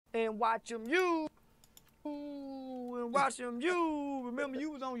and watch them you and watch them you. Remember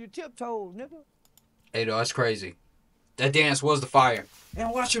you was on your tiptoes, nigga. Hey, though, that's crazy. That dance was the fire.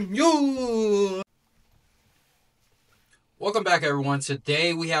 And watch him, you. Welcome back, everyone.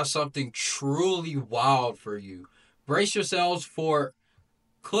 Today we have something truly wild for you. Brace yourselves for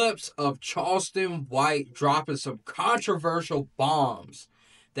clips of Charleston White dropping some controversial bombs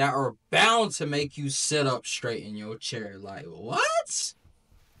that are bound to make you sit up straight in your chair. Like, what?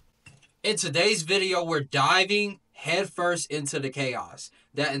 In today's video, we're diving headfirst into the chaos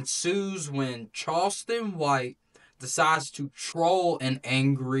that ensues when Charleston White decides to troll an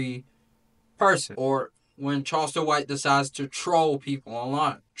angry person, or when Charleston White decides to troll people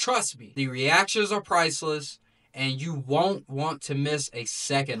online. Trust me, the reactions are priceless, and you won't want to miss a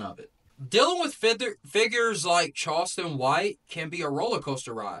second of it. Dealing with figures like Charleston White can be a roller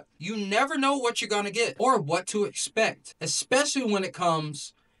coaster ride. You never know what you're going to get or what to expect, especially when it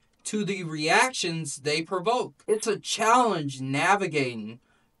comes to the reactions they provoke. It's a challenge navigating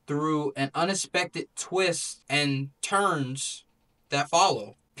through an unexpected twists and turns that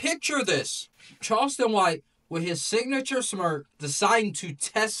follow. Picture this: Charleston White, with his signature smirk, deciding to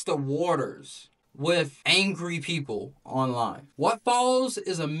test the waters with angry people online. What follows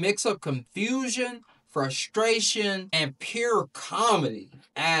is a mix of confusion, frustration, and pure comedy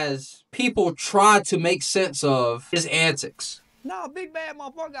as people try to make sense of his antics. No, big bad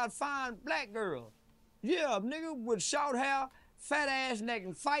motherfucker got fine black girl. Yeah, nigga with short hair, fat ass neck,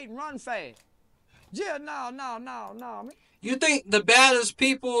 and fight and run fast. Yeah, no, man. You think the baddest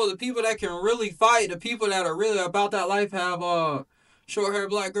people, the people that can really fight, the people that are really about that life have short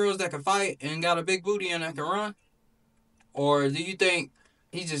haired black girls that can fight and got a big booty and that can run? Or do you think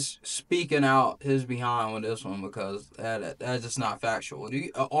he's just speaking out his behind with this one because that's just not factual?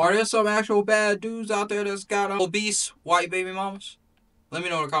 Are there some actual bad dudes out there that's got obese white baby mamas? Let me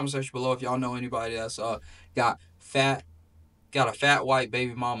know in the comment section below if y'all know anybody that's got a fat white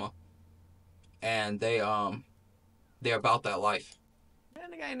baby mama and they're about that life.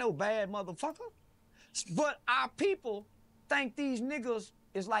 That nigga ain't no bad motherfucker. But our people think these niggas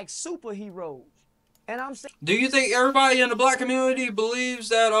is like superheroes. And I'm saying, do you think everybody in the black community believes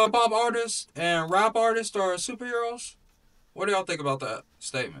that pop artists and rap artists are superheroes? What do y'all think about that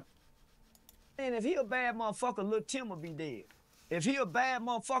statement? and if he a bad motherfucker, Lil' Tim would be dead. If he a bad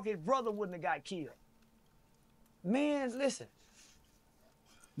motherfucker, his brother wouldn't have got killed. Man, listen.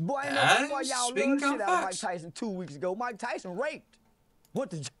 Boy, I know boy, y'all love the shit out of Mike Tyson 2 weeks ago. Mike Tyson raped. What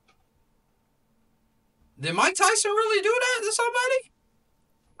the... Did Mike Tyson really do that to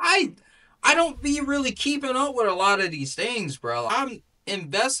somebody? I don't be really keeping up with a lot of these things, bro. I'm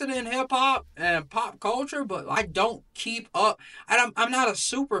invested in hip-hop and pop culture, but I don't keep up. I'm not a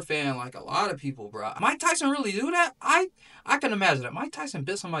super fan like a lot of people, bro. Mike Tyson really do that? I can imagine that. Mike Tyson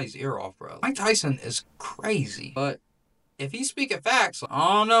bit somebody's ear off, bro. Mike Tyson is crazy. But if he's speaking facts,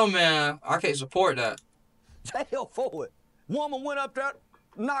 I don't know, man. I can't support that. Hell for it. Woman went up there,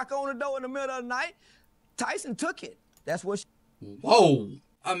 knock on the door in the middle of the night. Tyson took it. That's what she... Whoa.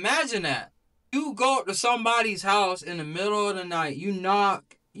 Imagine that. You go up to somebody's house in the middle of the night, you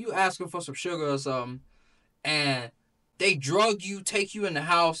knock, you asking for some sugar or something, and they drug you, take you in the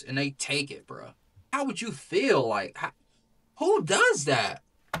house, and they take it, bro. How would you feel? Like, who does that?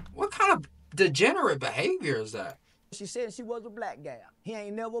 What kind of degenerate behavior is that? She said she was a black gal. He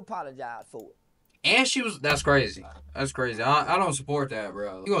ain't never apologized for it. And she was... That's crazy. That's crazy. I don't support that,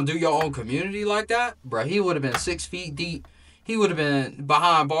 bro. You gonna do your own community like that? Bro, he would have been 6 feet deep. He would have been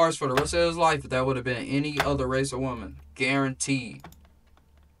behind bars for the rest of his life if that would have been any other race of woman. Guaranteed.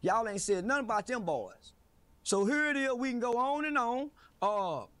 Y'all ain't said nothing about them boys. So here it is. We can go on and on.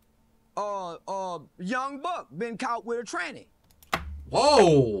 Young Buck been caught with a tranny.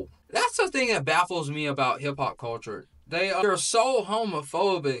 Whoa. That's the thing that baffles me about hip-hop culture. They're so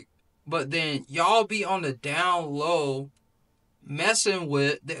homophobic, but then y'all be on the down low messing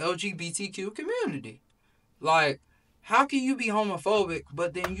with the LGBTQ community. Like, how can you be homophobic,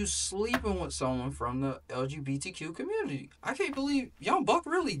 but then you sleeping with someone from the LGBTQ community? I can't believe Young Buck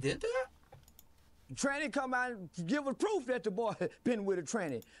really did that. Tranny come out and give us proof that the boy been with a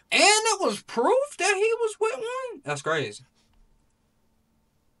tranny. And it was proof that he was with one? That's crazy.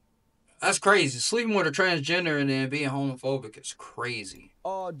 That's crazy. Sleeping with a transgender and then being homophobic is crazy.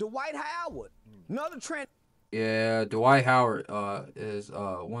 Dwight Howard, another tranny. Yeah, Dwight Howard is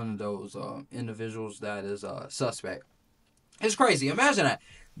one of those individuals that is suspect. It's crazy. Imagine that.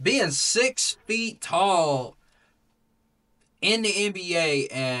 Being 6 feet tall in the NBA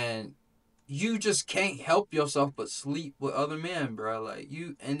and you just can't help yourself but sleep with other men, bro. Like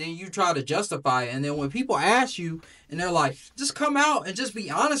and then you try to justify it. And then when people ask you and they're like, just come out and just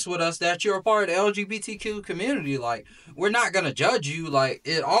be honest with us that you're a part of the LGBTQ community. Like, we're not going to judge you. Like,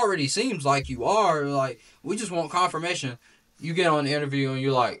 it already seems like you are. Like, we just want confirmation. You get on the interview and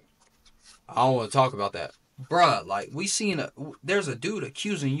you're like, I don't want to talk about that. Bruh, like, there's a dude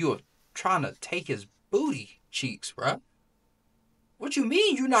accusing you of trying to take his booty cheeks, bruh. What you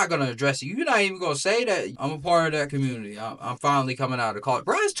mean you're not going to address it? You're not even going to say that I'm a part of that community. I'm finally coming out of the closet.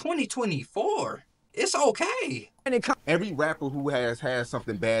 Bruh, it's 2024. It's okay. Every rapper who has had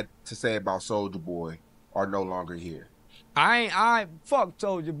something bad to say about Soulja Boy are no longer here. I fuck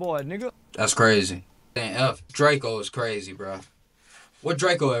Soulja Boy, nigga. That's crazy. Damn, Draco is crazy, bro. What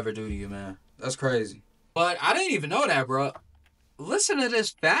Draco ever do to you, man? That's crazy. But I didn't even know that, bro. Listen to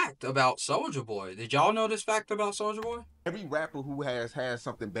this fact about Soulja Boy. Did y'all know this fact about Soulja Boy? Every rapper who has had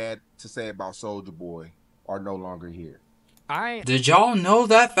something bad to say about Soulja Boy are no longer here. Did y'all know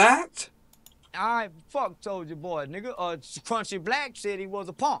that fact? I fuck Soulja Boy, nigga. Crunchy Black said he was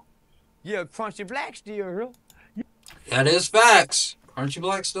a punk. Yeah, Crunchy Black still here. That is facts. Crunchy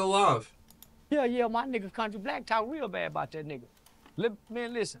Black still alive. Yeah, my nigga Country Black talk real bad about that nigga.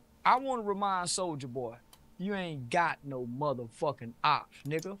 Man, listen, I want to remind Soulja Boy, you ain't got no motherfucking ops,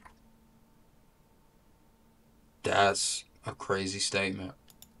 nigga. That's a crazy statement.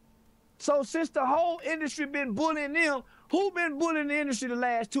 So since the whole industry been bullying them, who been bullying the industry the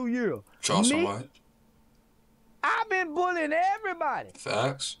last 2 years? Charleston White. I've been bullying everybody.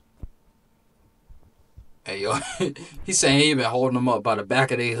 Facts. Hey, yo, he's saying he been holding them up by the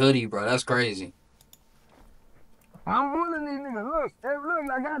back of their hoodie, bro. That's crazy. I'm bullying these niggas. Look, I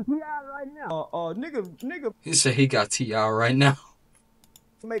got T.I. right now. Nigga. He said he got T.I. right now.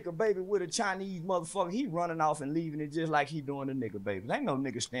 Make a baby with a Chinese motherfucker. He running off and leaving it just like he doing the nigga babies. Ain't no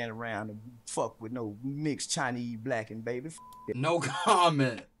nigga standing around and fuck with no mixed Chinese black and baby. No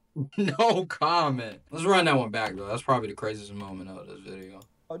comment. No comment. Let's run that one back, though. That's probably the craziest moment of this video.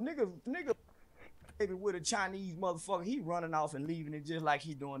 A nigga baby with a Chinese motherfucker, he running off and leaving it just like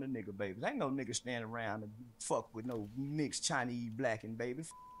he doing the nigga babies. Ain't no nigga standing around and fuck with no mixed Chinese black and baby.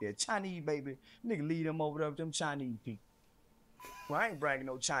 Yeah, Chinese baby, nigga leave them over there with them Chinese people. Well, I ain't bringing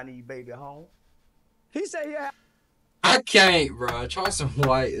no Chinese baby home. He said, yeah. I can't, bro. Charleston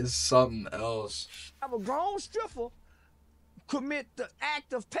White is something else. Have a grown stripper commit the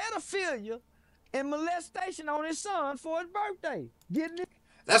act of pedophilia and molestation on his son for his birthday. Getting it?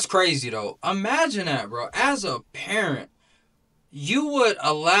 That's crazy, though. Imagine that, bro. As a parent, you would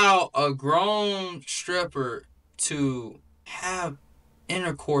allow a grown stripper to have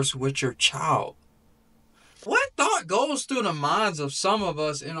intercourse with your child. What thought goes through the minds of some of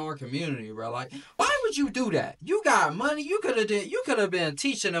us in our community, bro? Like, why would you do that? You got money. You could have been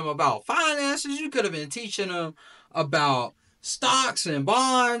teaching them about finances. You could have been teaching them about stocks and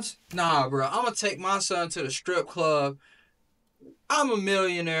bonds. Nah, bro. I'm gonna take my son to the strip club. I'm a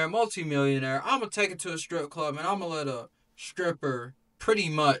millionaire, multimillionaire. I'm gonna take it to a strip club and I'm gonna let a stripper pretty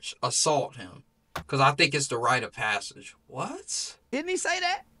much assault him because I think it's the rite of passage. What? Didn't he say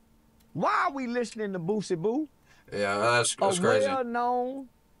that? Why are we listening to Boosie Boo? Yeah, that's crazy. A well-known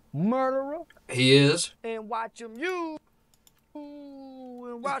murderer. He is. And watch him you.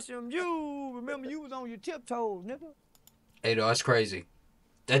 And watch him you. Remember, you was on your tiptoes, nigga. Hey, though, that's crazy.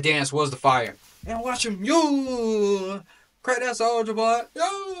 That dance was the fire. And watch him you. Crack that Soulja Boy.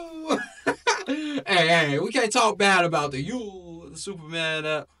 Yo. hey, we can't talk bad about the you, the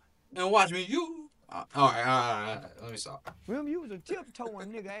Superman. And watch me you. All right. Let me stop. Remember, you was a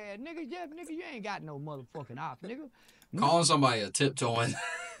tiptoeing nigga ass nigga. Yeah, nigga, you ain't got no motherfucking ops, nigga. Calling somebody a tiptoeing.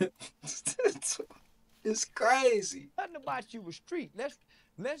 It's crazy. Nothing about you was street.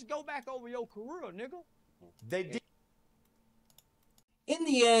 Let's go back over your career, nigga. They did. In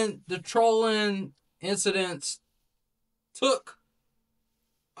the end, the trolling incidents took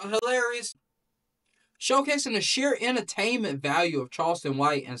a hilarious, showcasing the sheer entertainment value of Charleston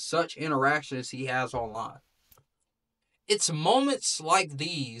White and such interactions he has online. It's moments like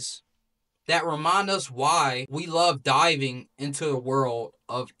these that remind us why we love diving into the world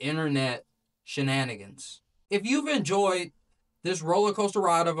of internet shenanigans. If you've enjoyed this roller coaster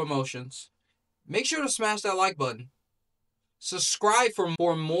ride of emotions, make sure to smash that like button. Subscribe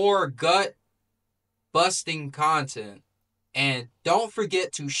for more gut-busting content. And don't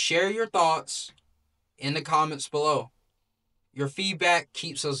forget to share your thoughts in the comments below. Your feedback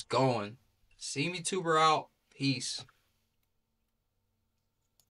keeps us going. SeemlyTuber out. Peace.